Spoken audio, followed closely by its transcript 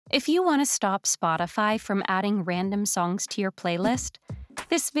If you want to stop Spotify from adding random songs to your playlist,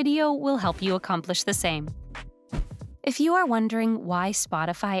 this video will help you accomplish the same. If you are wondering why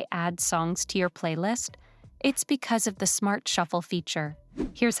Spotify adds songs to your playlist, it's because of the Smart Shuffle feature.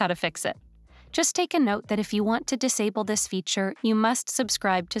 Here's how to fix it. Just take a note that if you want to disable this feature, you must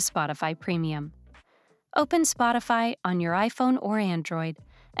subscribe to Spotify Premium. Open Spotify on your iPhone or Android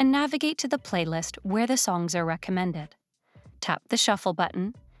and navigate to the playlist where the songs are recommended. Tap the Shuffle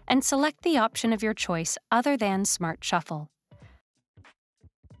button and select the option of your choice other than Smart Shuffle.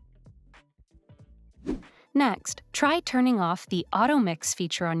 Next, try turning off the Auto Mix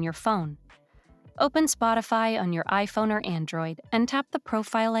feature on your phone. Open Spotify on your iPhone or Android and tap the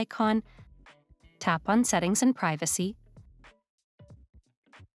profile icon. Tap on Settings and Privacy.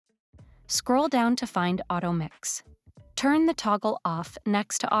 Scroll down to find Auto Mix. Turn the toggle off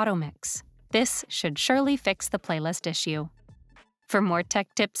next to Auto Mix. This should surely fix the playlist issue. For more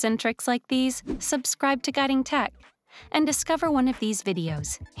tech tips and tricks like these, subscribe to Guiding Tech and discover one of these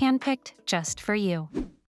videos, handpicked just for you.